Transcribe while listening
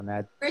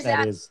that Where's that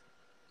that? is Is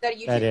that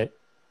YouTube? that it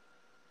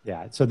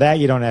yeah. So that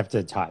you don't have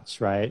to touch,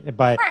 right?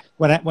 But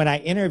Right. when I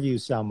interview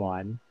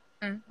someone,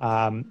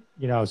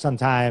 Mm.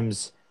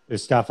 sometimes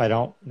there's stuff I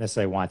don't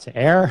necessarily want to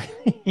air.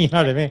 You know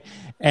what I mean?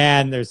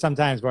 And there's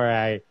sometimes where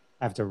I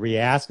have to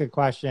re-ask a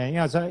question.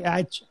 So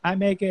I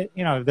make it.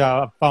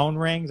 The phone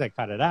rings, I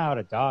cut it out.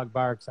 A dog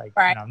barks,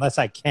 Right. unless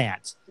I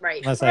can't,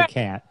 Right.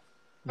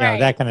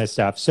 that kind of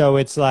stuff. So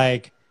it's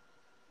like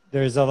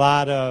there's a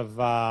lot of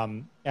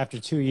after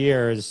 2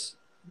 years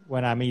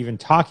when I'm even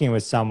talking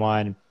with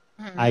someone,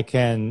 I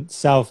can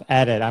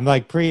self-edit. I'm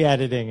like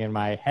pre-editing in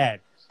my head.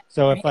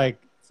 So if like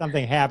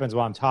something happens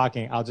while I'm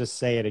talking, I'll just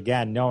say it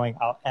again, knowing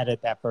I'll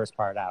edit that first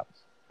part out.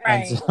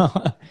 And Right.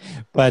 so,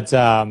 but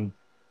I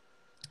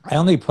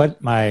only put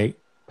my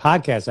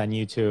podcast on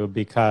YouTube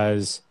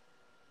because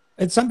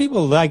some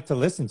people like to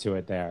listen to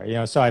it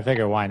there, so I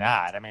figure why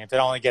not? I mean, if it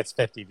only gets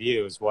 50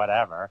 views,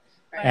 whatever.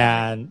 Right.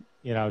 And,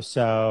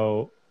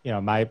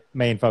 my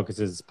main focus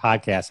is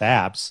podcast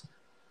apps,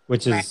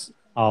 which is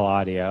all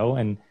audio.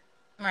 And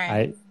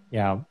Right.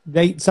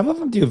 some of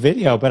them do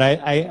video, but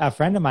a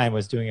friend of mine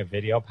was doing a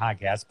video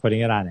podcast, putting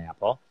it on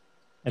Apple.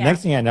 And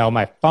next thing I know,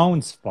 my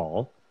phone's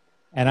full.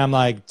 And I'm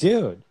like,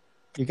 dude,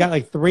 you got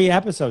like 3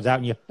 episodes out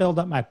and you filled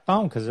up my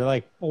phone because they're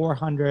like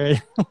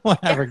 400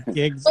 whatever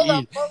gigs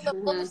each.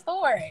 Full of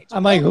storage.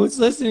 I'm like, who's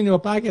listening to a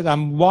podcast?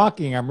 I'm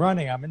walking, I'm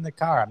running, I'm in the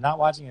car. I'm not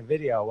watching a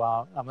video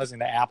while I'm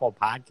listening to Apple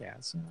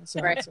Podcasts.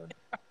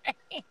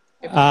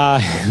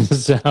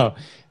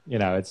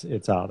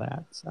 It's all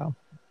that. So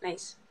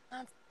nice.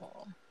 That's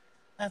cool.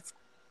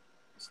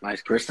 It's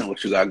nice, Kristen.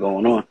 What you got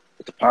going on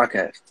with the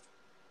podcast?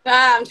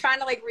 I'm trying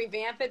to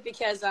revamp it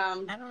because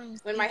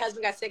when my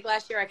husband got sick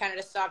last year, I kind of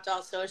just stopped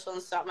all social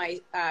and stopped my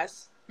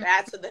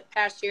that. So the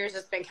past years,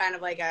 it's been kind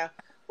of like a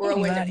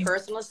whirlwind of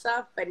personal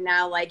stuff. But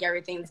now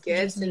everything's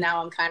good. So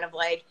now I'm kind of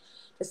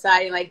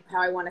deciding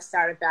how I want to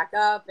start it back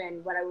up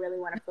and what I really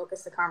want to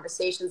focus the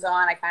conversations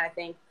on. I kind of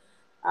think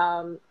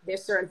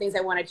there's certain things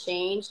I want to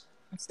change.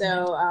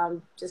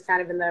 So just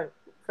kind of in the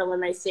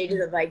preliminary stages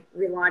of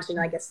relaunching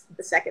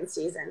the second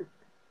season.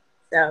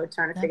 So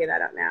trying to figure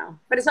that out now.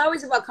 But it's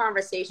always about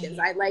conversations.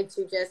 I like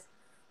to just,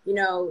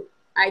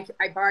 I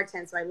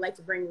bartend, so I like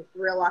to bring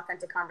real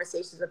authentic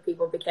conversations with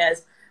people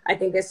because I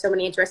think there's so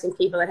many interesting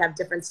people that have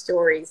different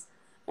stories.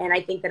 And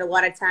I think that a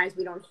lot of times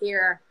we don't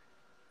hear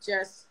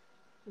just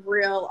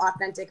real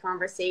authentic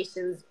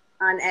conversations,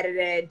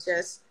 unedited,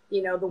 just,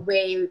 the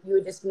way you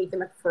would just meet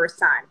them at the first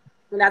time.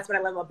 And that's what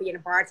I love about being a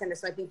bartender.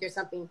 So I think there's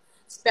something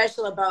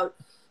special about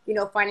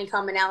finding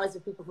commonalities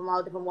with people from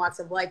all different walks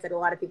of life that a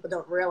lot of people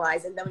don't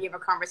realize. And then when you have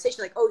a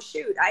conversation oh,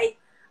 shoot, I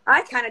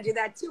kind of do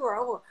that too. Or,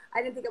 oh,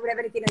 I didn't think I would have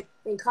anything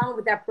in common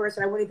with that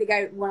person. I wouldn't think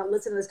I want to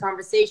listen to this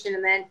conversation.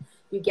 And then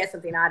you get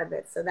something out of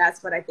it. So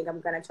that's what I think I'm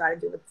going to try to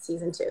do with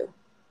season 2.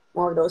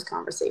 More of those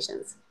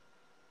conversations.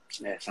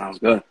 Yeah, sounds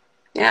good.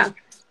 Yeah.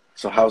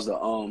 So how's the,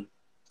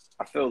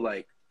 I feel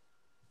like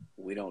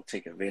we don't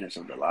take advantage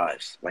of the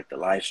lives, the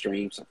live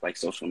streams of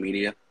social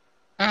media.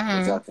 Mm-hmm. What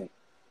does that think?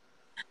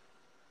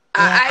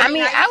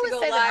 I would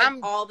say that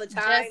I'm all the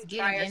time just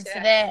getting into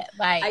that.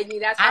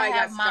 That's how I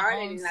got my started,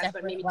 own and that's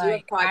what made me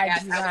separate, do a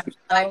podcast. I was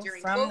live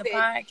during from COVID, the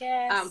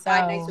podcast,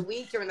 5 nights a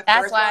week during the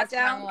that's first why it's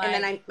lockdown,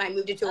 and then I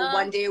moved it to a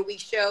 1 day a week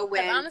show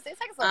when honestly, it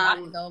takes a lot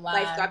to go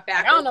live. life got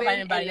back I don't know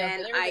open, about anybody and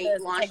else, then but it really I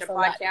does. launched It a takes a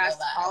lot to go podcast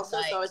live. also.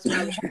 So I was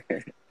doing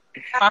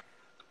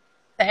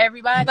to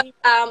everybody.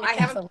 I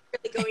haven't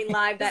really going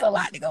live It's a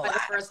lot to go the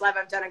live. first live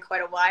I've done in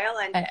quite a while,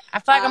 and I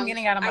feel like I'm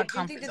getting out of my I do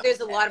comfort think that zone. there's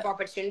a lot of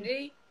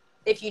opportunity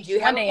if you do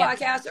have a One day I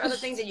podcast or other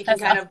things that you can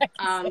That's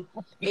kind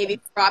of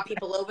maybe draw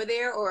people over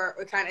there, or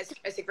kind of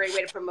it's a great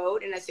way to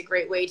promote, and it's a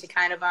great way to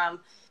kind of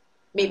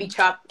maybe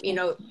chop it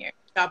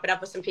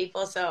up with some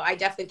people. So I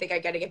definitely think I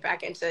got to get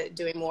back into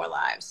doing more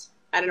lives.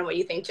 I don't know what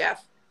you think,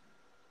 Jeff.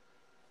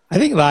 I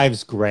think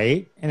live's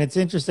great. And it's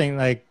interesting,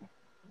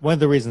 one of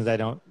the reasons I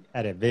don't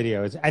edit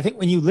videos, I think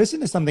when you listen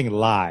to something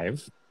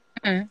live,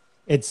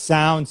 it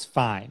sounds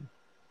fine,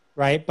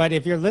 right? But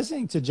if you're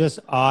listening to just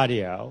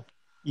audio,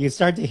 you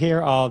start to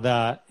hear all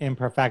the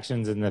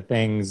imperfections and the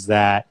things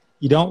that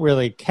you don't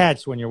really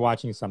catch when you're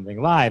watching something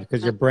live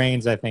because your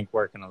brain's, I think,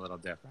 working a little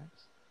different.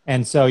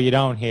 And so you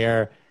don't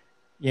hear,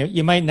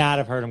 you might not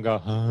have heard them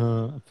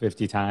go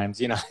 50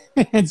 times,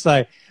 It's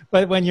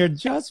but when you're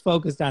just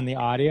focused on the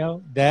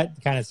audio,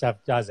 that kind of stuff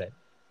does it.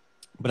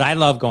 But I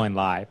love going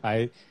live.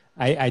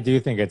 I do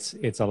think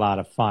it's a lot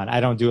of fun. I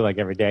don't do it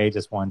every day,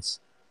 just once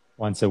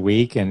a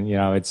week. And,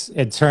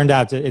 it turned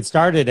out it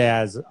started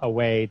as a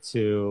way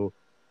to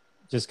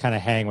just kind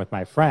of hang with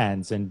my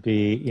friends and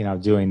be,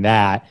 doing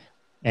that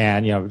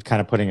and,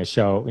 kind of putting a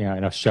show,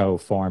 in a show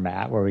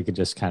format where we could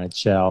just kind of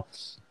chill.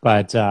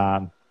 But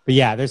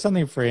yeah, there's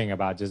something freeing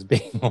about just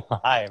being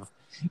live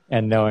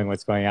and knowing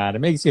what's going on. It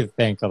makes you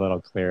think a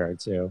little clearer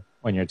too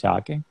when you're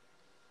talking.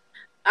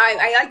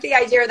 I like the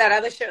idea of that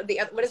other show.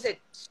 What is it?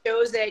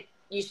 Shows that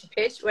you should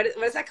pitch. What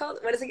is that called?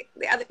 What is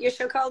your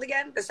show called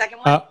again? The second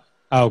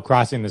one?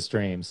 Crossing the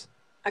Streams.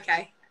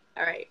 Okay.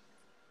 All right.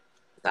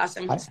 That's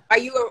awesome. Are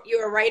you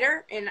a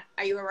writer and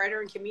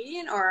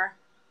comedian or?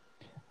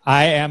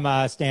 I am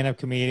a stand-up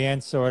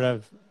comedian, sort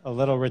of a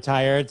little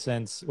retired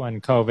since when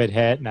COVID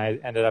hit, and I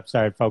ended up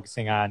started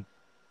focusing on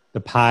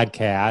the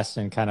podcast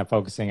and kind of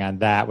focusing on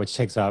that, which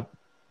takes up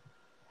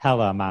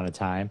hella amount of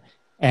time.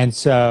 And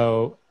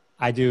so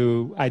I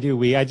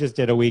just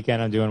did a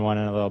weekend. I'm doing one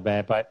in a little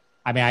bit, but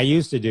I mean, I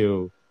used to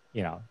do,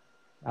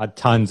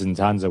 tons and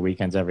tons of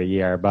weekends every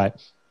year,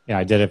 but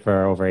I did it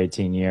for over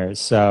 18 years.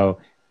 So,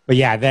 but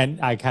yeah, then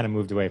I kind of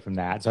moved away from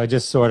that. So I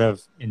just sort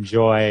of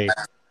enjoy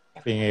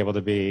being able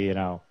to be,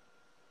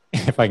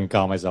 if I can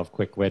call myself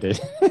quick-witted,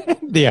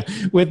 yeah,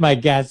 with my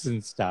guests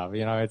and stuff.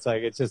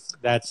 It's just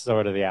that's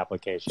sort of the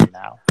application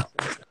now.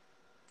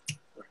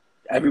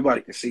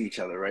 Everybody can see each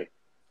other, right?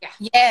 Yeah.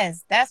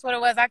 Yes, that's what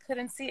it was. I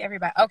couldn't see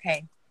everybody.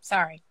 Okay,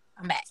 sorry,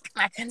 I'm back.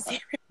 I couldn't see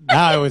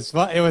everybody. No, it was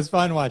fun. It was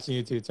fun watching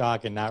you two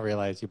talk and not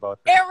realize you both.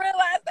 Didn't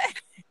realize that.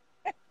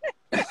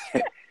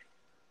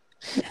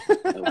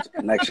 It was a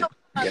connection.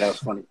 Yeah, that was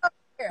funny.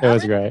 It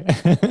was great.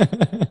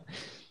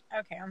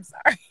 Okay, I'm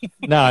sorry.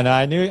 No,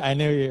 I knew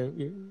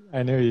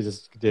you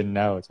just didn't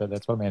know, so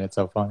that's what made it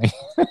so funny.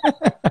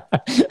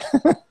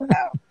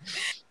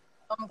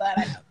 I'm glad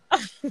I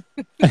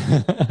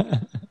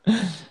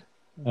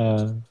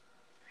know.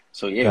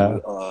 So yeah,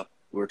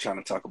 we were trying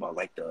to talk about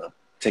like the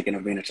taking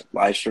advantage of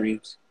live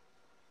streams.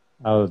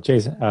 Oh,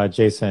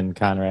 Jason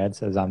Conrad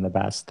says I'm the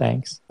best.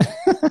 Thanks.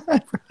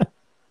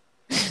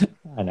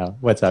 I know.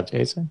 What's up,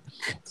 Jason?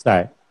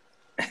 Sorry.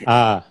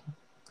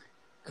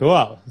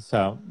 Cool.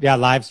 So yeah,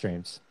 live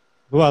streams.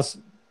 Who else?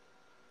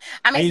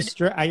 I use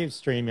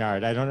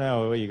StreamYard. I don't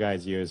know what you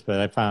guys use,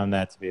 but I found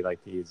that to be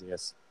like the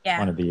easiest. Yeah.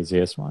 One of the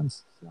easiest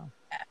ones. So.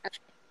 Yeah.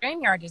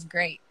 StreamYard is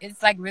great.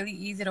 It's like really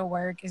easy to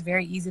work. It's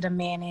very easy to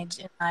manage,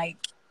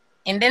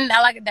 and then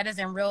I like it that it's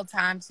in real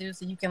time too,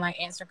 so you can like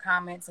answer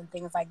comments and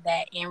things like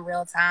that in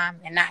real time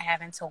and not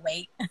having to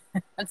wait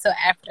until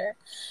after.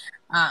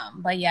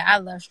 But yeah, I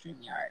love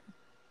StreamYard.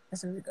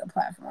 It's a really good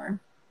platform.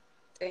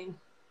 Same.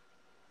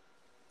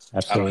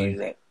 Absolutely. I don't use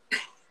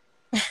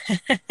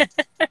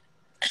that.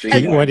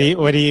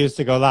 What do you use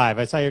to go live?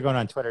 I saw you're going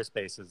on Twitter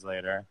Spaces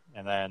later,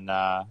 and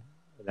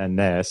then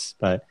this,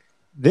 but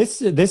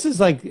this is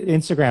like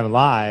Instagram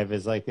Live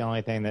is like the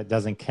only thing that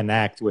doesn't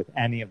connect with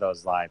any of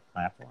those live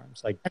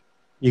platforms. Like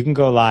you can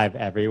go live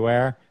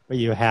everywhere, but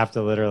you have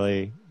to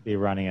literally be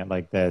running it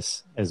like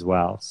this as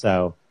well.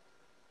 So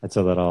it's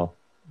a little.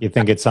 You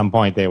think at some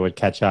point they would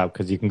catch up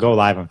because you can go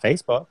live on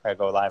Facebook. I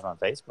go live on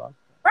Facebook.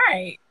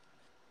 Right.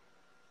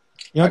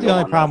 The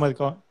only problem with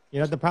going.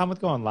 The problem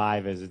with going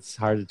live is it's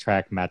hard to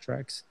track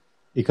metrics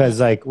because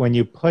like when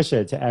you push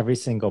it to every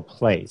single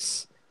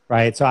place,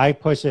 right? So I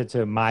push it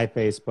to my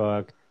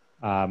Facebook,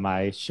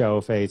 my show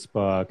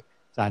Facebook.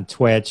 It's on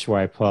Twitch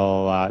where I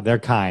pull, they're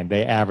kind.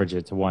 They average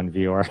it to one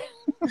viewer.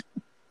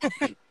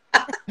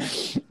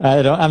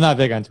 I'm not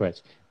big on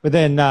Twitch, but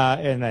then,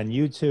 and then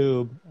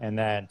YouTube and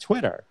then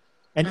Twitter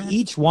and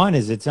each one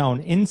is its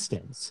own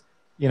instance,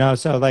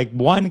 so like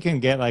one can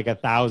get like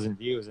 1,000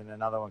 views and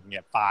another one can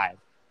get 5.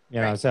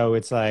 So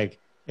it's like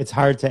it's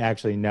hard to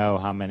actually know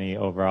how many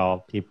overall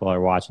people are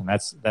watching.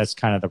 That's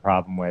kind of the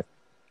problem with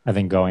I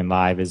think going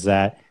live is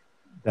that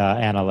the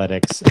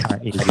analytics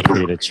aren't easy for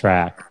you to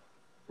track.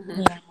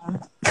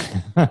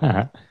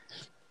 Yeah.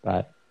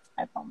 But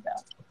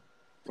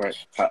right,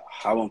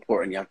 how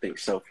important y'all think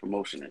self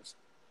promotion is?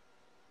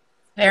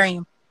 Very,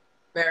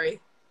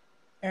 very,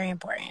 very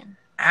important.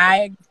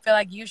 I feel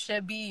like you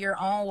should be your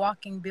own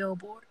walking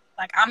billboard.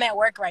 Like I'm at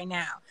work right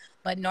now.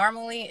 But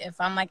normally, if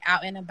I'm like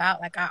out and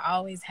about, like I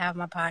always have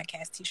my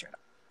podcast T-shirt on.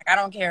 Like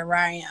I don't care where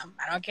I am.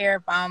 I don't care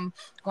if I'm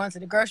going to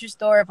the grocery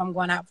store, if I'm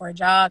going out for a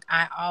jog.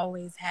 I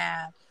always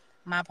have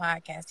my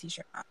podcast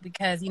T-shirt on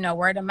because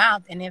word of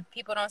mouth. And if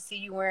people don't see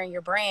you wearing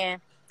your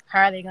brand,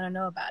 how are they going to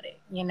know about it?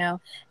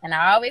 And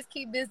I always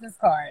keep business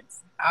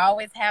cards. I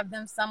always have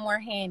them somewhere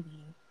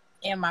handy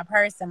in my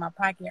purse, in my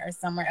pocket, or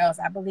somewhere else.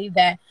 I believe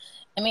that.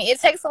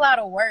 It takes a lot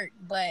of work,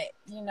 but,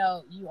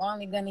 you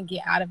only going to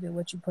get out of it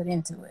what you put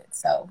into it.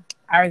 So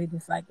I really do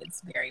feel like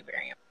it's very,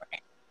 very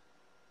important.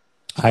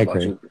 I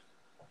agree.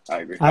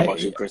 How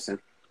about you, Kristen?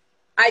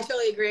 I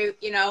totally agree.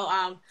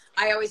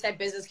 I always have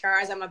business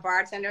cards. I'm a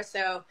bartender,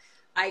 so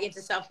I get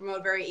to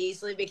self-promote very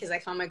easily because I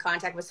come in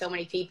contact with so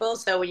many people.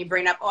 So when you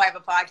bring up, I have a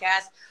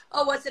podcast.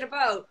 Oh, what's it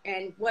about?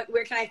 And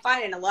where can I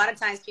find it? And a lot of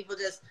times people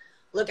just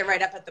look it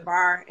right up at the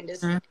bar and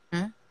just...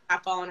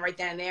 following right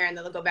then and there, and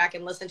then they'll go back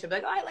and listen to it,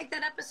 like, I like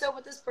that episode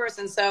with this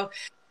person. So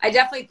I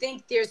definitely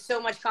think there's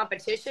so much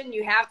competition.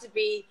 You have to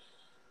be,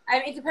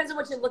 it depends on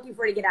what you're looking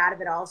for to get out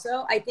of it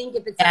also. I think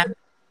if it's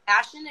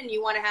passion and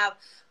you want to have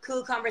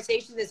cool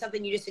conversations and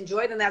something you just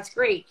enjoy, then that's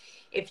great.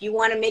 If you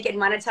want to make it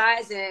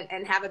monetize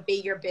and have it be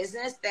your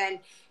business, then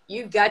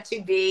you've got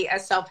to be a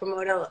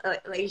self-promoter,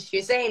 like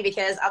you're saying,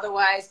 because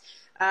otherwise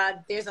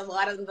there's a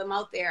lot of them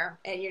out there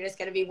and you're just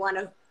going to be one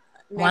of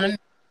many.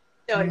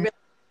 So it really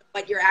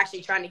what you're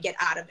actually trying to get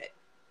out of it.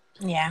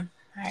 Yeah,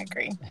 I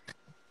agree.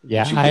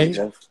 Yeah,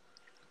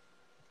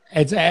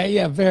 it's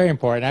very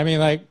important. On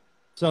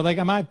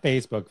my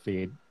Facebook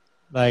feed,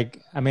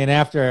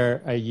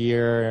 after a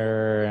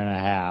year and a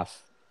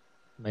half,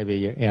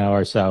 maybe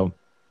or so,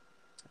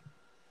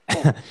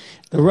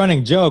 the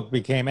running joke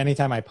became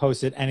anytime I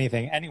posted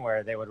anything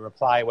anywhere, they would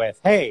reply with,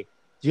 "Hey,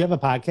 do you have a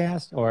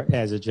podcast?" Or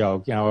as a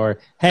joke, or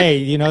 "Hey,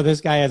 you know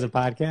this guy has a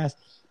podcast?"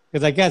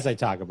 Because I guess I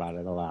talk about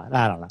it a lot.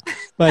 I don't know,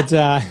 but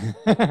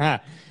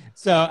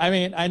so I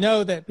mean, I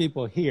know that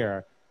people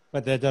hear,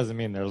 but that doesn't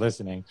mean they're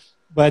listening.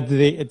 But to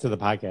the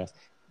podcast.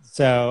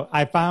 So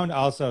I found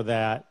also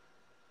that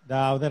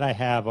now that I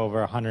have over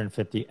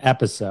 150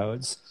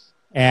 episodes,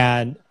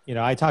 and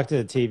I talk to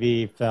the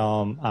TV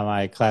film on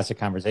my Classic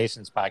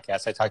Conversations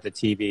podcast. I talk to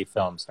TV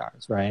film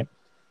stars, right?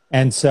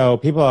 And so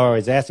people are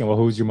always asking, well,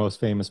 who's your most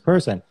famous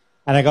person?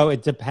 And I go,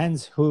 it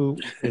depends who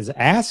is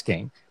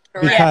asking,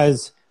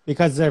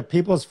 because their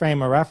people's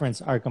frame of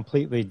reference are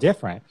completely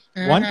different.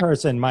 Mm-hmm. One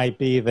person might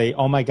be the,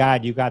 oh my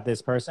God, you got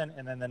this person.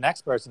 And then the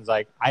next person's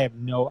like, I have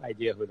no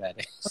idea who that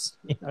is.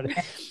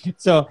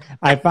 So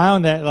I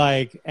found that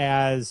like,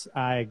 as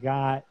I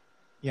got,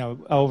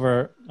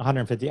 over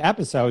 150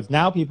 episodes,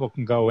 now people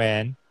can go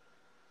in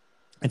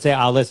and say,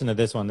 I'll listen to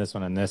this one,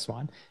 and this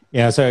one.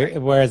 So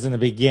whereas in the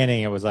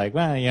beginning, it was like,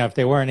 well, if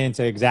they weren't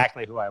into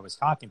exactly who I was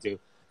talking to,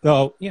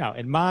 though,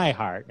 in my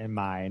heart and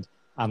mind,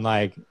 I'm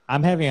like,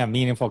 I'm having a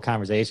meaningful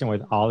conversation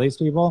with all these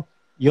people.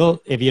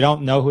 If you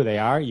don't know who they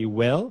are, you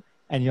will,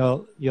 and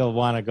you'll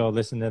want to go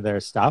listen to their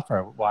stuff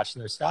or watch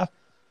their stuff.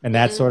 And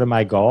that's sort of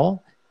my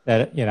goal.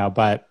 That,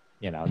 but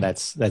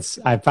that's,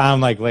 I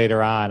found like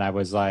later on, I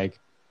was like,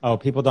 oh,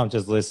 people don't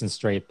just listen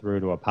straight through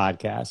to a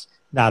podcast.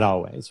 Not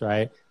always,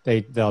 right?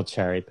 They'll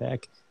cherry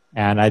pick.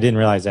 And I didn't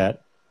realize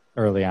that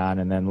early on.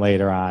 And then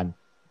later on,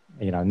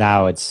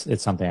 now it's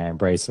something I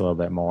embrace a little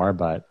bit more,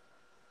 but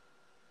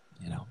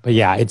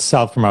yeah, it's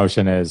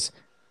self-promotion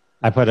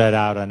I put it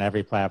out on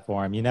every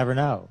platform. You never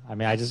know. I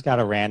mean, I just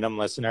got a random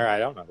listener. I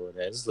don't know who it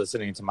is,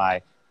 listening to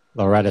my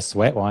Loretta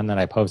Swit one that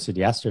I posted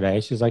yesterday.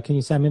 She's like, can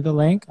you send me the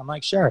link? I'm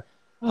like, sure.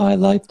 Oh, I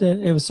liked it.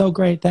 It was so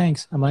great.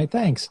 Thanks. I'm like,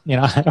 thanks.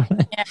 I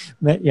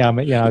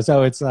don't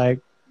so it's like,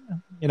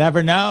 you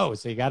never know.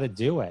 So you got to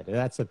do it.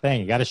 That's the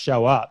thing. You got to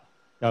show up,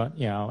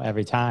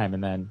 every time.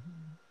 And then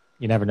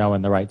you never know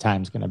when the right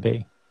time's going to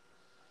be.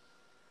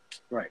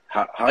 Right.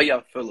 How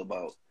y'all feel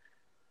about,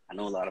 I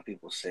know a lot of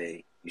people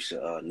say you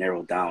should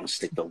narrow down and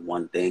stick to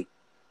one thing,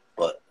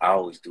 but I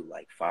always do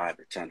like 5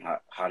 or 10.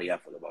 How do y'all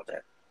feel about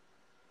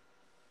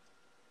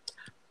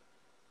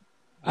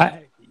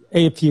that?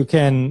 If you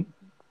can,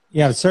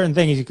 certain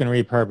things you can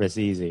repurpose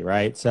easy,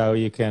 right? So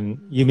you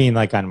mean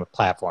like on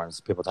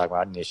platforms, people talk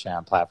about niche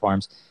on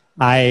platforms.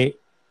 I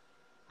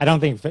don't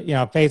think,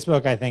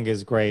 Facebook I think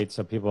is great.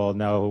 So people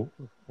know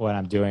what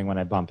I'm doing when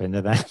I bump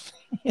into them.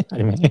 You know what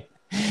I mean?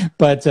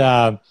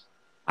 But,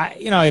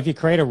 if you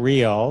create a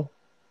reel,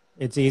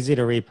 it's easy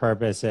to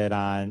repurpose it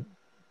on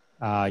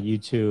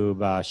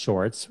YouTube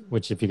Shorts,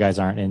 which if you guys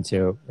aren't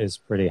into is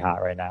pretty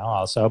hot right now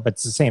also, but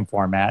it's the same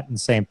format and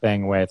same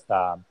thing with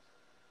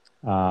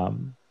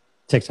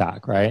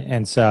TikTok, right?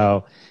 And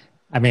so,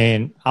 I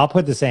mean, I'll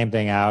put the same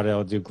thing out.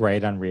 It'll do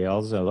great on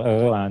Reels,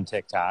 on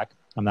TikTok.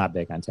 I'm not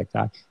big on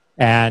TikTok.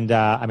 And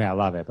I mean, I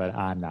love it, but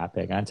I'm not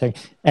big on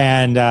TikTok.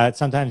 And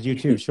sometimes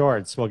YouTube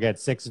Shorts will get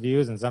 6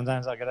 views and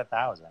sometimes I'll get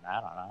 1,000. I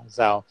don't know.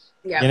 So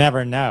you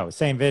never know.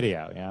 Same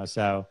video,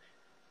 so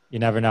you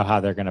never know how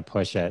they're going to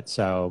push it.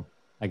 So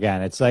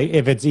again, it's like,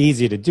 if it's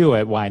easy to do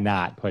it, why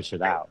not push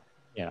it out?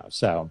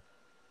 So.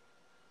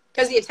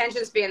 Because the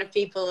attention span of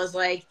people is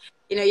like,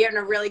 you're having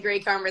a really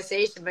great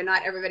conversation, but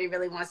not everybody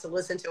really wants to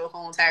listen to a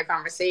whole entire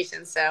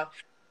conversation. So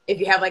if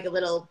you have like a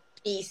little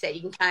piece that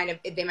you can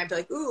they might be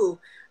like, ooh,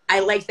 I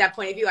like that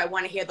point of view. I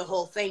want to hear the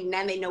whole thing. And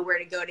then they know where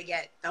to go to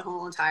get the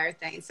whole entire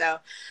thing. So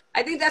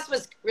I think that's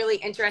what's really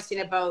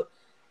interesting about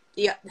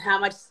how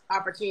much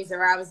opportunities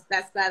there are.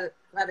 That's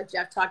that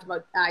Jeff talked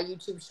about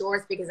YouTube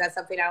Shorts, because that's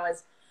something I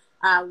was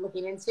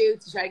looking into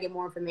to try to get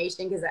more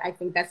information, because I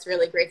think that's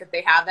really great that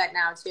they have that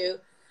now too.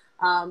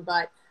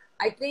 But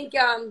I think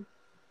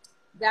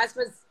that's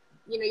what's,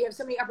 you have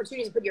so many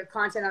opportunities to put your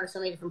content on so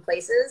many different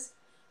places.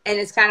 And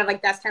it's kind of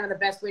like, that's kind of the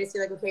best way to see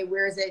like, okay,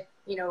 where is it,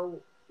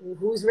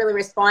 who's really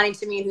responding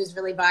to me and who's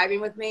really vibing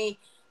with me.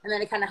 And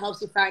then it kind of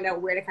helps you find out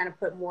where to kind of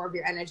put more of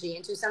your energy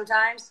into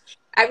sometimes.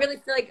 I really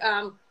feel like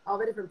all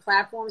the different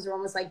platforms are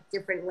almost like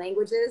different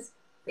languages.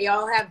 They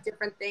all have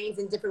different things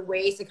and different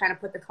ways to kind of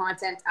put the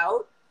content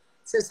out.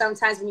 So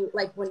sometimes when you,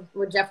 like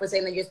when Jeff was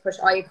saying that you just push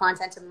all your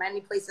content to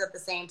many places at the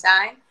same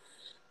time,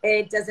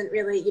 it doesn't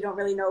really, you don't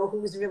really know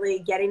who's really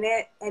getting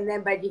it. And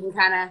then, but you can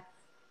kind of,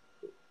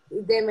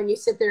 then when you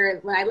sit there,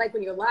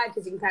 when you're live,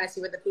 because you can kind of see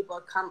what the people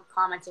are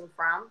commenting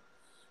from.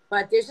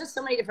 But there's just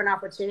so many different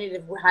opportunities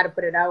of how to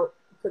put it out,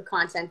 put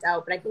content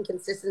out. But I think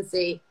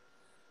consistency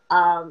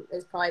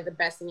is probably the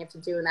best thing you have to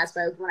do. And that's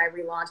why when I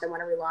want to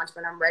relaunch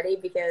when I'm ready,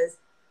 because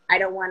I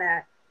don't want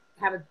to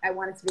I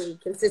want it to be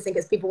consistent,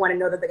 because people want to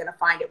know that they're going to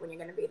find it when you're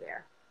going to be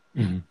there.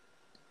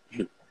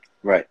 Mm-hmm.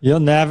 Right. You'll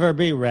never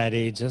be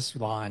ready. Just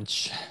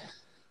launch.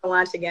 I'll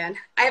launch again.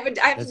 I have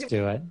Let's to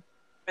do it.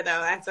 Though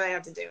that's what I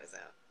have to do. So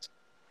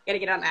got to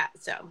get on that.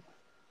 So.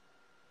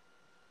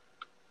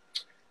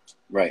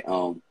 Right.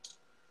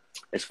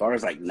 As far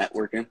as like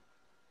networking,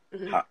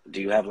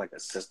 do you have like a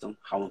system?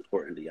 How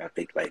important do y'all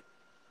think like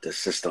the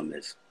system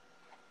is?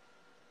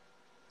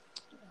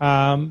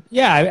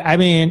 Yeah, I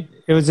mean,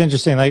 it was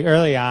interesting. Like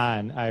early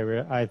on,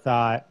 I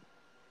thought,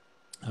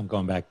 I'm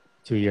going back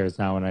 2 years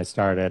now when I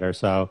started or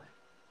so.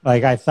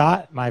 Like I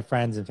thought my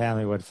friends and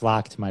family would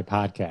flock to my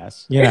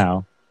podcast. You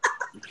know,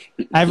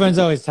 everyone's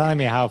always telling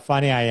me how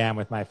funny I am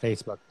with my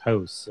Facebook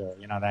posts or,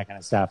 you know, that kind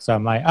of stuff. So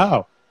I'm like,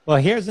 oh, well,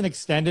 here's an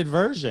extended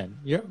version.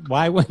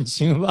 Why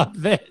wouldn't you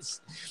love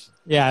this?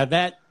 Yeah,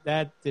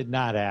 that did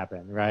not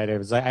happen, right? It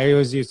was like, I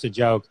always used to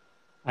joke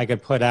I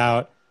could put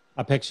out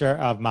a picture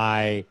of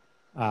my,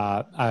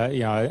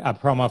 a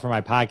promo for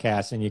my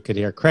podcast and you could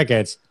hear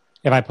crickets.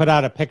 If I put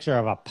out a picture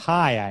of a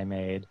pie I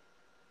made,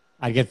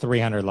 I'd get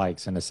 300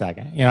 likes in a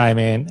second. You know what I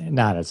mean?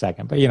 Not a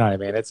second, but you know what I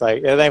mean? It's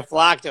like they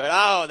flock to it.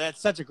 Oh,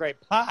 that's such a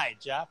great pie,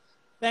 Jeff.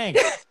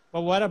 Thanks.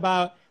 But what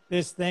about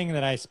this thing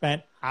that I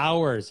spent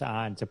hours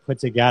on to put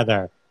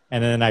together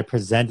and then I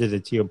presented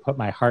it to you and put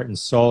my heart and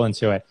soul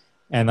into it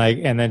and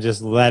then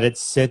just let it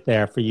sit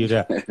there for you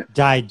to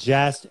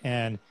digest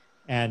and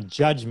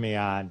judge me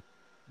on?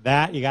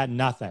 That you got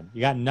nothing.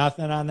 You got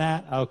nothing on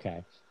that?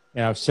 Okay.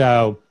 You know,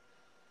 so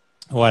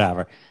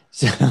whatever.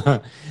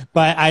 So,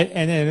 but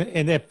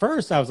and at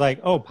first I was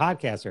like, oh,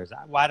 podcasters.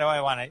 Why do I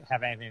want to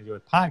have anything to do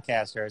with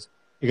podcasters?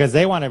 Because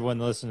they want everyone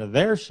to listen to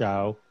their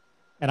show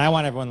and I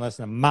want everyone to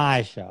listen to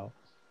my show.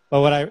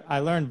 But what I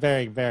learned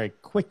very, very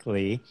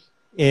quickly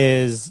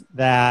is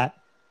that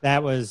I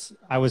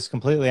was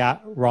completely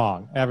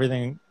wrong.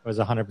 Everything was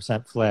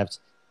 100% flipped.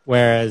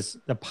 Whereas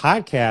the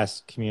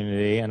podcast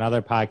community and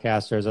other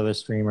podcasters, other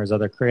streamers,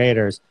 other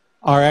creators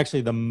are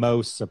actually the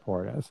most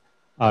supportive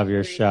of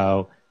your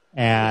show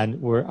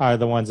and are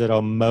the ones that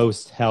will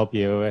most help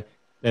you.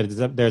 There's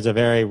a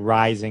very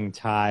rising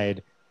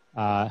tide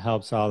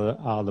helps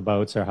all the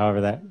boats, or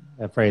however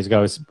that phrase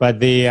goes. But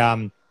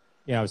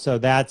so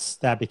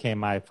that became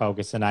my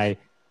focus, and I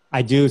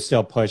do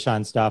still push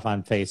on stuff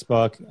on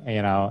Facebook,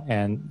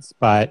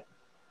 but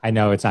I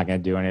know it's not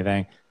going to do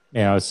anything.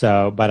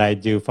 But I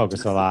do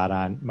focus a lot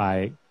on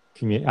my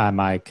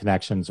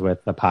connections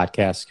with the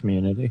podcast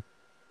community.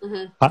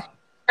 Mm-hmm.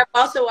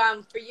 Also,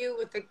 for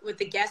you with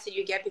the guests that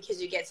you get,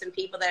 because you get some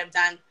people that have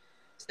done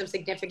some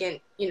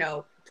significant,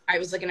 I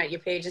was looking at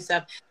your page and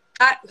stuff.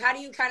 How do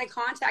you kind of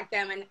contact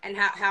them, and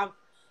how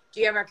do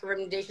you have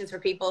recommendations for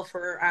people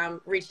for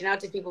reaching out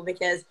to people?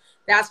 Because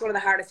that's one of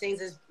the hardest things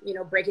is,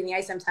 breaking the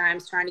ice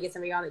sometimes, trying to get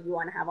somebody on that you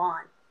want to have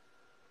on.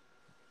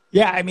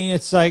 Yeah, I mean,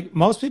 it's like a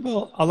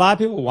lot of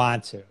people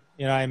want to.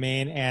 You know what I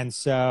mean? And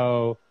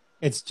so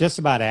it's just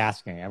about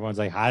asking. Everyone's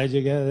like, how did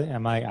you get it?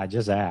 I'm like, I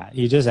just ask.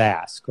 You just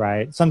ask,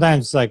 right?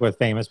 Sometimes, like with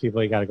famous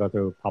people, you got to go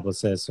through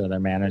publicists or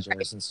their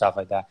managers and stuff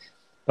like that.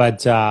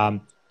 But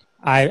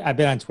I've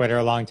been on Twitter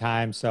a long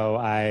time, so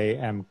I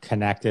am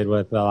connected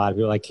with a lot of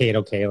people, like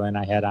Kato Kaelin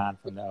I had on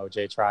from the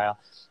OJ trial.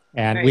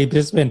 And we've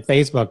just been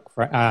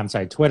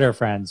Twitter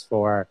friends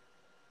for,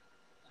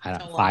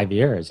 5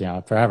 years,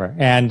 forever.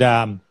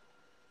 And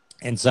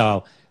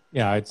so,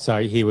 so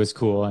he was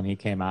cool and he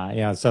came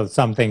on, so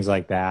some things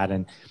like that.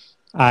 And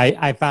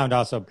I found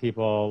also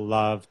people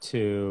love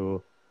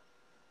to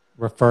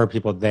refer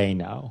people they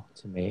know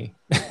to me,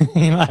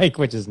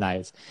 which is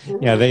nice.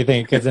 They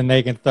think, because then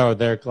they can throw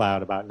their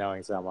cloud about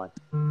knowing someone.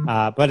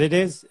 But it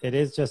is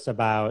just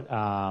about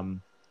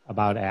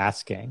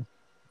asking.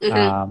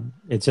 Mm-hmm.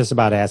 It's just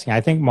about asking.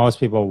 I think most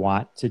people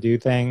want to do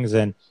things,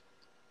 and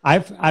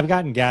I've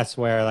gotten guests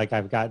where like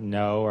I've gotten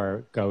no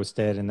or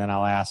ghosted, and then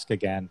I'll ask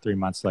again 3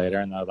 months later,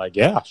 and they're like,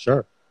 "Yeah,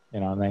 sure,"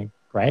 and they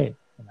great.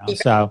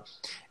 So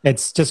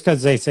it's just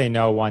because they say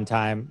no one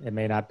time, it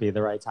may not be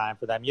the right time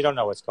for them. You don't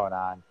know what's going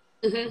on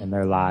in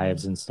their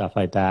lives and stuff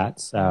like that.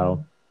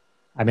 So,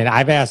 I mean,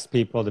 I've asked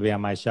people to be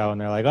on my show,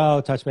 and they're like, "Oh,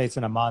 touch base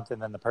in a month,"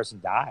 and then the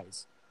person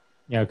dies.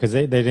 Because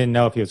they didn't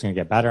know if he was going to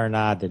get better or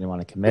not. They didn't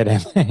want to commit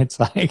him. It's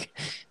like,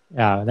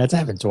 yeah, that's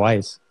happened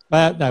twice.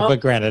 But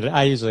granted,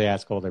 I usually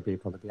ask older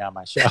people to be on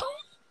my show.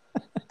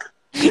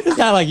 It's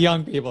not like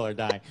young people are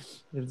dying.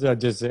 It's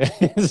just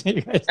so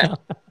you guys know.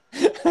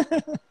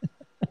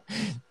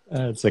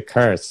 It's a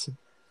curse.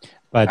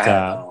 But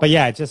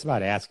yeah, it's just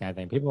about asking. I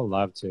think people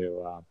love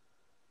to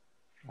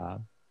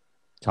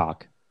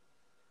talk.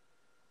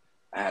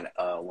 I had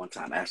one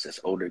time asked this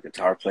older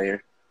guitar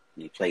player.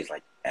 He plays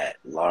like at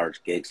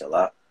large gigs a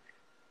lot,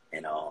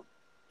 and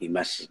he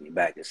messaged me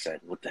back and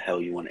said, "What the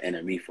hell you want to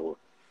enter me for?"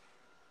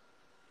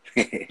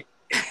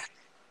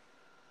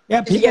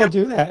 Yeah, people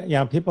do that.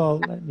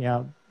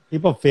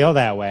 People feel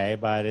that way,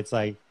 but it's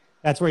like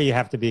that's where you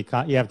have to be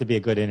a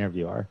good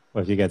interviewer.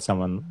 If you get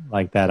someone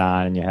like that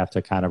on, and you have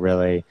to kind of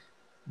really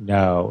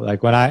know.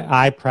 Like when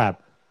I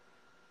prep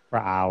for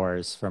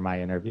hours for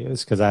my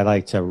interviews, because I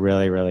like to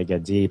really, really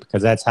get deep,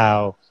 because that's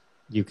how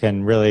you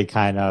can really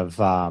kind of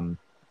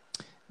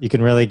you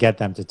can really get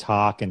them to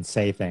talk and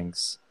say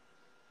things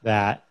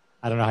that,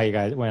 I don't know how you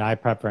guys, when I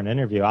prep for an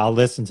interview, I'll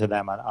listen to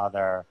them on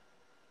other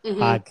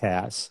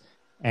podcasts.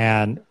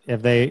 And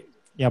if they,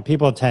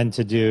 people tend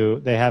to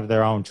they have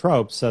their own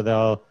tropes. So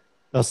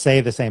they'll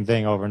say the same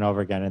thing over and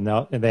over again.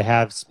 And they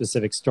have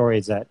specific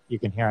stories that you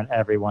can hear on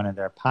every one of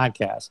their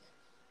podcasts.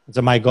 And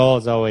so my goal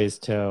is always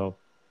to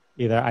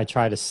either I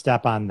try to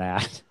step on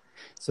that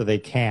so they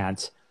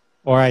can't,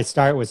 or I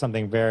start with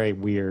something very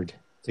weird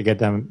to get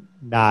them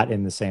not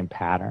in the same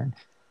pattern.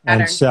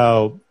 And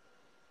so,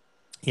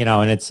 you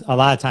know, and it's a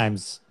lot of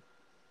times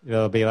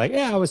they'll be like,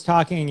 yeah, I was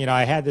talking,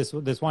 I had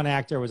this one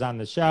actor was on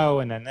the show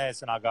and then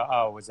this, and I'll go,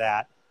 oh, was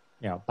that,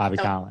 Bobby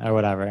Conlon or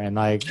whatever. And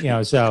like,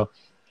 so,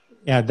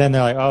 then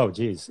they're like, oh,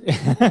 geez,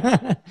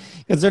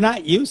 because they're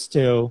not used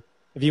to,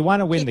 if you want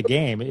to win the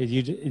game,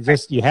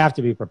 you have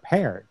to be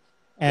prepared.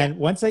 And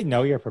once they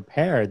know you're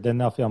prepared, then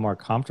they'll feel more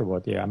comfortable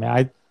with you. I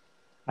mean,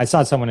 I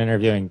saw someone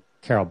interviewing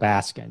Carole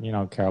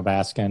Baskin, Carole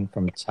Baskin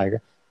from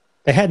Tiger.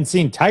 They hadn't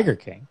seen Tiger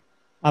King.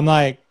 I'm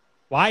like,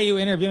 why are you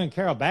interviewing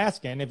Carole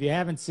Baskin if you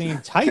haven't seen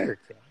Tiger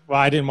King? Well,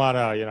 I didn't want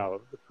to,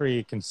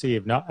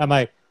 preconceived. No, I'm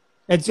like,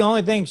 it's the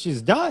only thing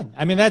she's done.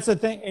 I mean, that's the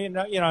thing, you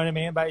know what I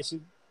mean? But she's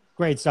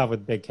great stuff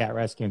with Big Cat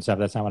Rescue and stuff.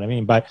 That's not what I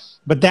mean. But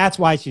that's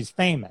why she's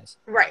famous.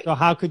 Right. So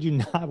how could you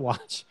not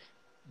watch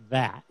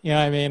that? You know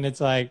what I mean?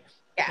 It's like,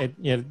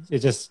 it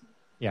just,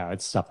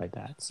 it's stuff like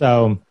that.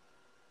 So,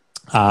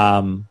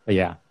 but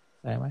yeah,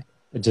 anyway,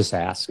 just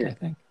ask, I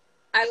think.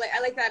 I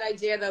like that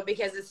idea though,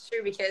 because it's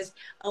true, because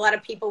a lot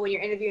of people, when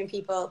you're interviewing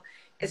people,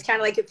 it's kind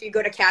of like if you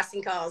go to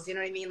casting calls, you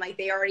know what I mean? Like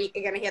they already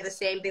are going to hear the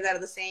same things out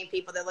of the same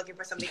people. They're looking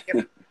for something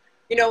different.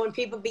 When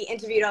people be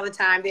interviewed all the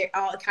time, they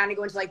all kind of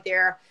go into like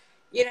their,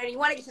 you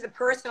want to get to the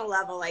personal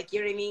level, like, you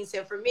know what I mean?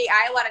 So for me,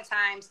 I a lot of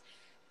times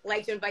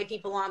like to invite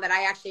people on that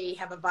I actually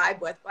have a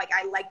vibe with. Like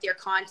I like their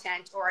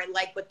content, or I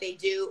like what they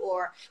do,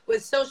 or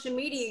with social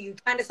media, you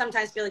kind of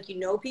sometimes feel like you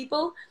know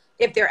people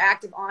if they're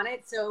active on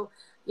it. So,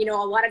 a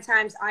lot of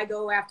times I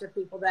go after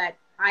people that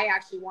I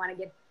actually want to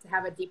get to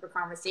have a deeper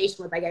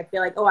conversation with. Like I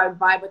feel like, oh, I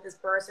vibe with this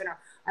person, or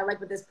I like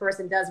what this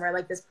person does, or I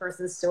like this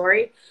person's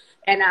story.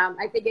 And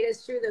I think it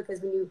is true though,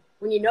 because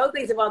when you know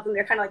things about them,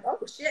 they're kind of like, oh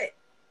shit,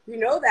 you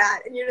know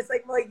that, and you're just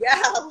like, well,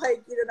 yeah,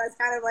 like that's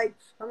kind of like,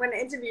 if I'm going to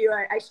interview you,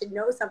 I should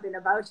know something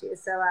about you.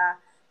 So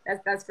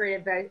that's great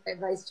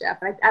advice, Jeff.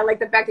 And I like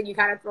the fact that you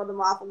kind of throw them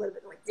off a little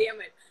bit. Like,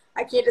 damn it,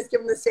 I can't just give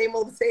them the same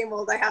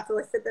old. I have to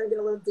like sit there and get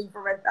a little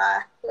deeper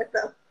with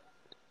them.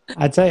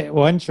 I'd say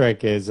one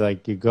trick is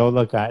like you go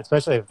look at,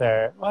 especially if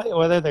they're,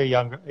 whether they're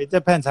younger, it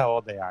depends how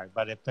old they are.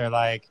 But if they're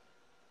like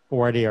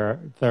 40 or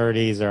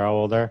 30s or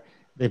older,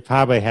 they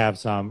probably have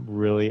some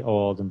really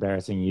old,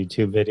 embarrassing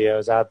YouTube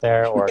videos out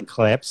there or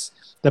clips.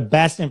 The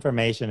best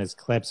information is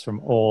clips from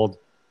old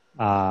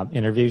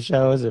interview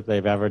shows, if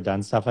they've ever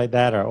done stuff like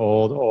that, or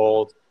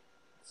old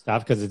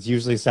stuff, because it's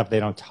usually stuff they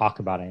don't talk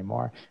about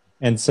anymore.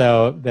 And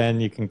so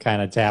then you can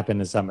kind of tap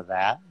into some of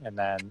that, and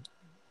then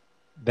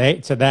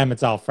to them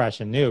it's all fresh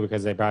and new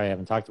because they probably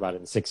haven't talked about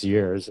it in 6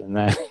 years. And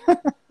then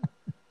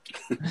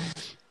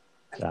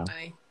so.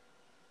 Funny.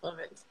 Love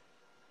it.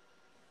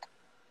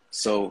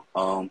 So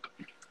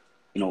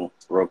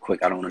real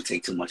quick, I don't want to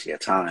take too much of your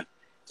time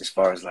as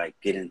far as like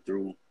getting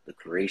through the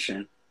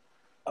creation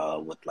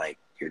with like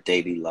your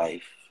daily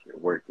life, your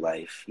work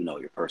life,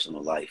 your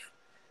personal life.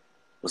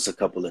 What's a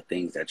couple of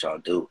things that y'all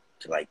do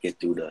to like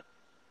get through the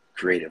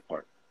creative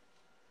part?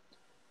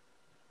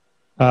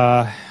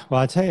 Well,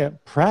 I tell you,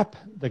 prep,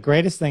 the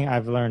greatest thing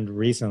I've learned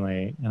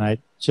recently, and I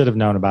should have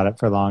known about it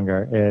for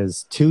longer,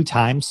 is 2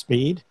 times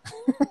speed.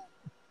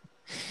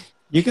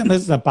 You can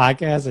listen to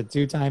podcasts at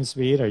 2 times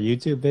speed, or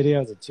YouTube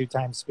videos at 2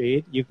 times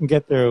speed. You can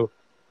get through,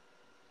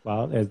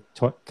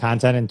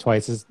 content in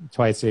twice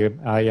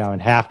in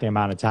half the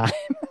amount of time.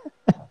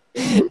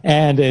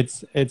 And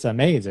it's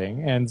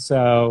amazing. And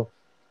so,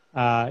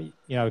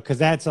 because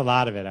that's a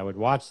lot of it. I would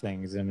watch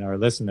things or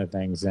listen to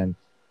things, and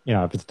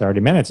if it's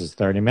 30 minutes, it's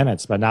 30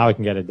 minutes, but now we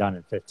can get it done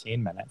in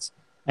 15 minutes.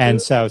 And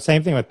so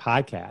same thing with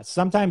podcasts.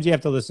 Sometimes you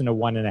have to listen to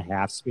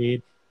 1.5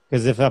 speed,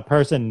 because if a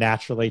person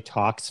naturally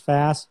talks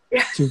fast,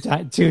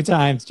 2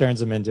 times turns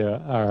them into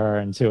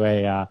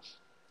a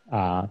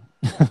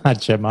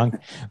chipmunk.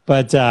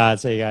 But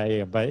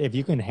but if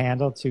you can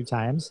handle 2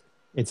 times,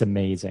 it's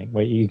amazing.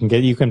 What you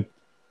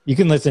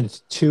can listen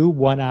to 2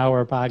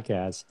 1-hour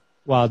podcasts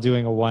while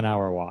doing a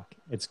 1-hour walk.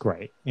 It's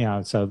great.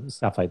 So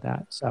stuff like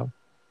that. So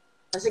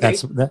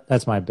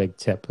that's my big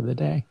tip of the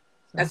day.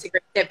 So. That's a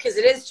great tip, because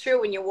it is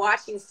true when you're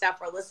watching stuff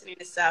or listening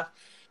to stuff,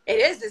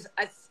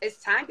 it's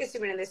time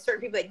consuming, and there's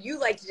certain people that you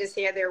like to just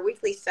hear their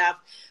weekly stuff,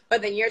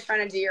 but then you're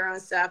trying to do your own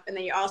stuff, and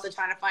then you're also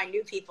trying to find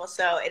new people.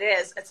 So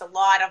it's a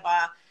lot of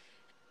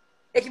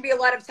it can be a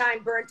lot of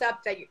time burnt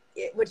up,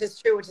 which is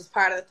true, which is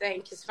part of the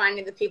thing, just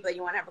finding the people that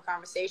you want to have a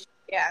conversation.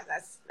 Yeah,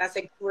 that's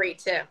a great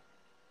tip.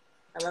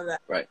 I love that.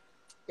 Right.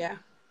 Yeah.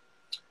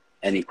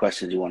 Any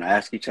questions you want to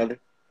ask each other?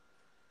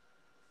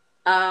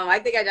 I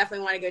think I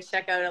definitely want to go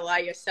check out a lot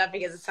of your stuff,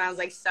 because it sounds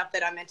like stuff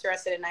that I'm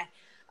interested in.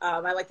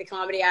 I like the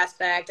comedy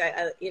aspect.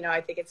 I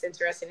think it's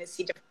interesting to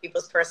see different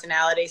people's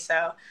personalities.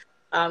 So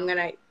I'm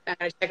gonna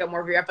check out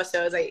more of your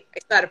episodes. I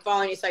started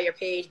following you, saw your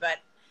page, but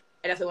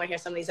I definitely want to hear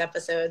some of these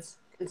episodes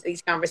and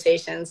these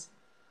conversations.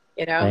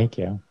 Thank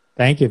you.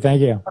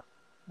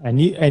 And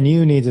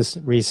you need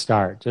to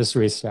restart. Just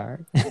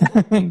restart.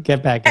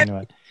 Get back into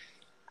it.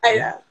 I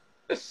know.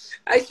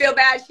 I feel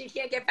bad she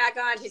can't get back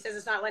on. She says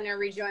it's not letting her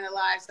rejoin the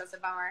live, so that's a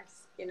bummer.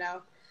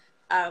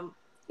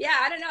 Yeah,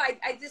 I don't know.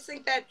 I just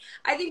think that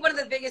I think one of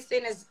the biggest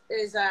things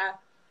is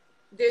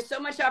there's so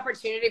much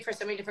opportunity for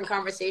so many different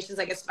conversations.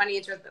 Like it's funny,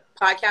 into the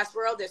podcast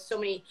world, there's so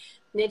many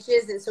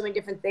niches and so many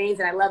different things,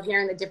 and I love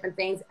hearing the different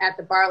things at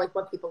the bar, like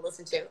what people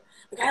listen to.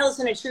 Like I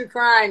listen to true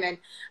crime, and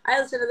I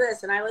listen to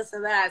this, and I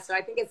listen to that. So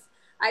I think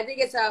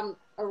it's a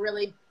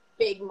really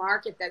big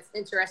market that's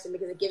interesting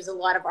because it gives a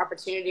lot of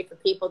opportunity for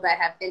people that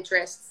have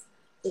interests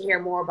to hear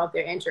more about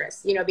their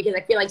interests. You know, because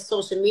I feel like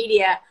social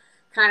media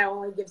kind of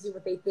only gives you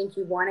what they think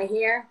you want to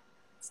hear.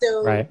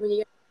 So when you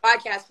get in the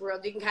podcast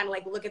world, you can kind of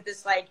like look at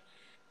this like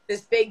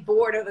this big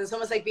board of it's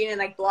almost like being in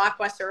like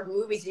Blockbuster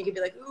movies, and you can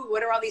be like, ooh,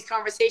 what are all these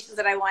conversations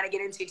that I want to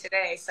get into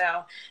today?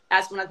 So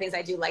that's one of the things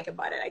I do like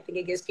about it. I think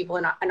it gives people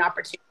an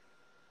opportunity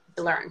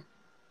to learn.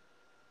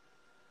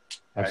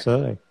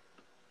 Absolutely.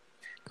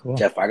 Cool.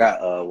 Jeff, I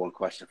got one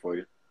question for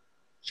you.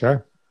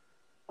 Sure.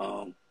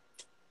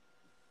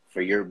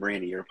 For your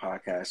brand and your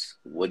podcast,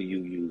 what do you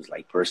use,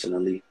 like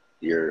personally,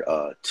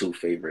 your two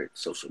favorite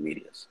social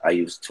medias? I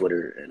use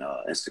Twitter and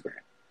Instagram.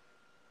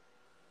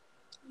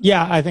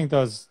 Yeah, I think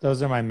those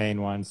are my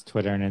main ones,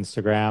 Twitter and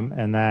Instagram.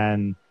 And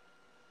then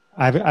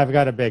I've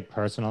got a big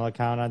personal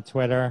account on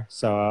Twitter,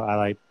 so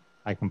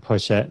I can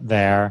push it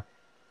there.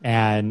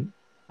 And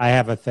I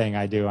have a thing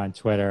I do on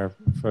Twitter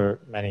for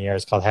many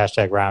years called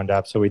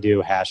 #Roundup. So we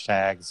do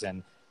hashtags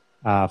and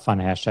fun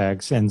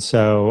hashtags. And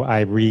so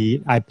I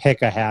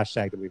pick a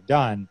hashtag that we've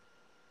done,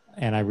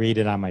 and I read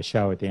it on my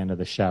show at the end of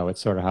the show. It's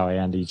sort of how I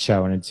end each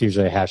show, and it's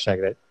usually a hashtag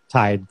that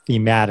tied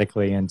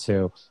thematically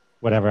into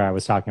whatever I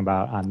was talking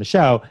about on the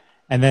show.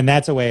 And then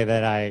that's a way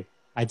that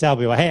I tell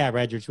people, hey, I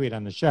read your tweet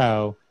on the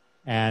show,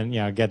 and,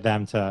 get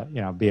them to,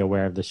 be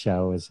aware of the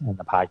show and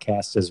the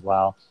podcast as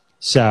well.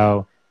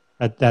 So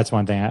that's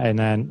one thing. And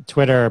then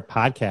Twitter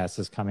podcast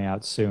is coming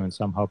out soon,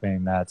 so I'm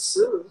hoping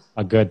that's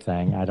a good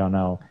thing. I don't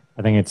know.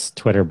 I think it's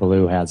Twitter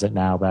Blue has it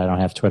now, but I don't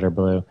have Twitter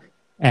Blue.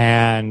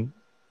 And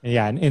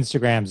yeah, and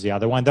Instagram's the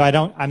other one. Though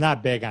I'm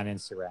not big on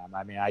Instagram.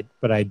 I mean,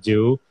 but I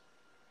do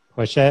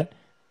push it.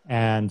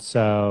 And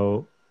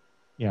so,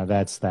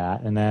 that's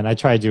that. And then I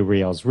try to do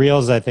Reels.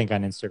 Reels, I think,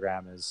 on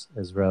Instagram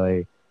is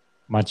really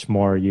much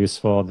more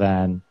useful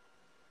than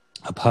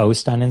a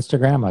post on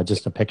Instagram, or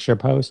just a picture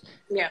post.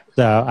 Yeah.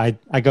 So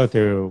I go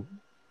through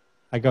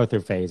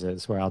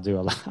phases where I'll do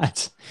a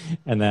lot,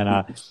 and then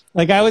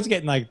like I was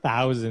getting like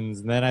thousands,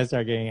 and then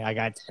I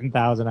got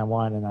 10,000 on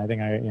one, and I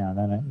think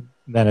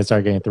then I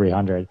started getting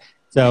 300.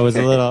 So it was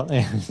a little,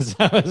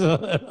 so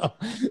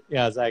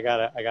I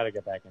gotta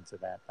get back into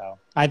that though.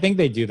 I think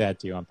they do that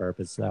to you on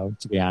purpose though,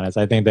 to be honest.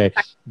 I think they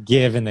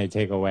give and they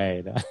take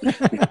away.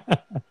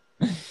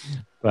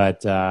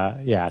 But so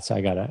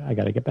I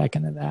gotta get back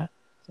into that.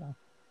 So.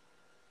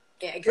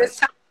 Yeah,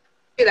 because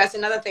that's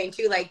another thing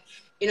too, like,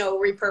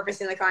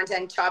 repurposing the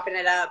content, chopping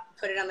it up,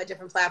 put it on the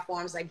different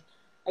platforms. Like,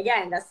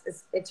 again,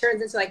 it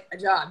turns into like a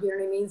job, you know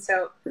what I mean?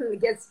 So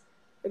it gets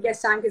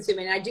time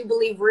consuming. And I do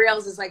believe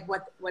Reels is like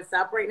what's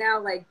up right now.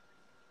 Like,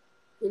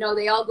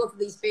 they all go through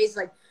these phases,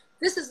 like,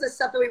 this is the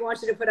stuff that we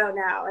want you to put out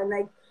now. And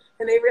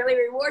they really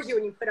reward you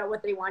when you put out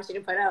what they want you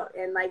to put out.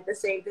 And like the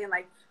same thing,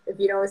 like if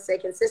you don't stay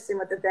consistent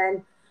with it,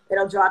 then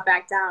it'll drop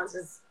back down.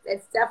 So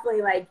it's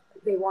definitely like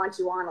they want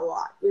you on a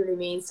lot. You know what I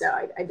mean? So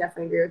I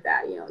definitely agree with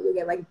that. You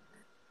get like,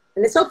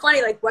 and it's so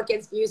funny, like what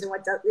gets views and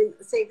what does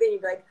the same thing.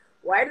 You'd be like,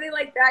 why do they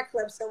like that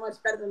clip so much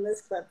better than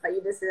this clip? But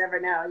you just never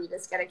know. You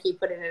just got to keep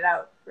putting it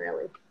out,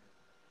 really.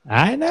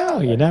 I know.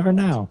 You never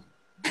know.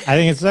 I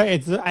think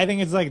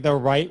it's like the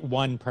right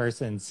one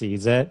person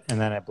sees it, and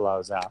then it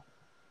blows up.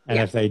 And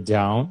if they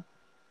don't,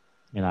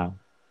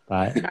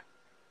 but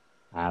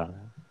I don't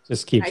know.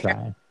 Just keep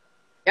trying.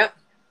 Yep.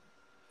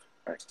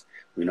 All right.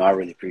 I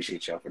really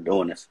appreciate y'all for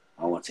doing this.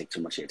 I don't want to take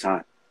too much of your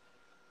time.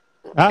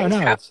 Oh,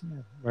 no.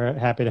 We're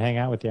happy to hang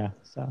out with you.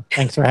 So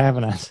thanks for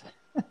having us.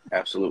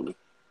 Absolutely.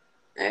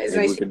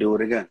 Maybe we could do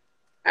it again.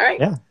 All right.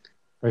 Yeah,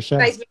 for sure.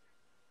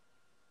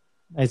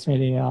 Nice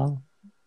meeting y'all.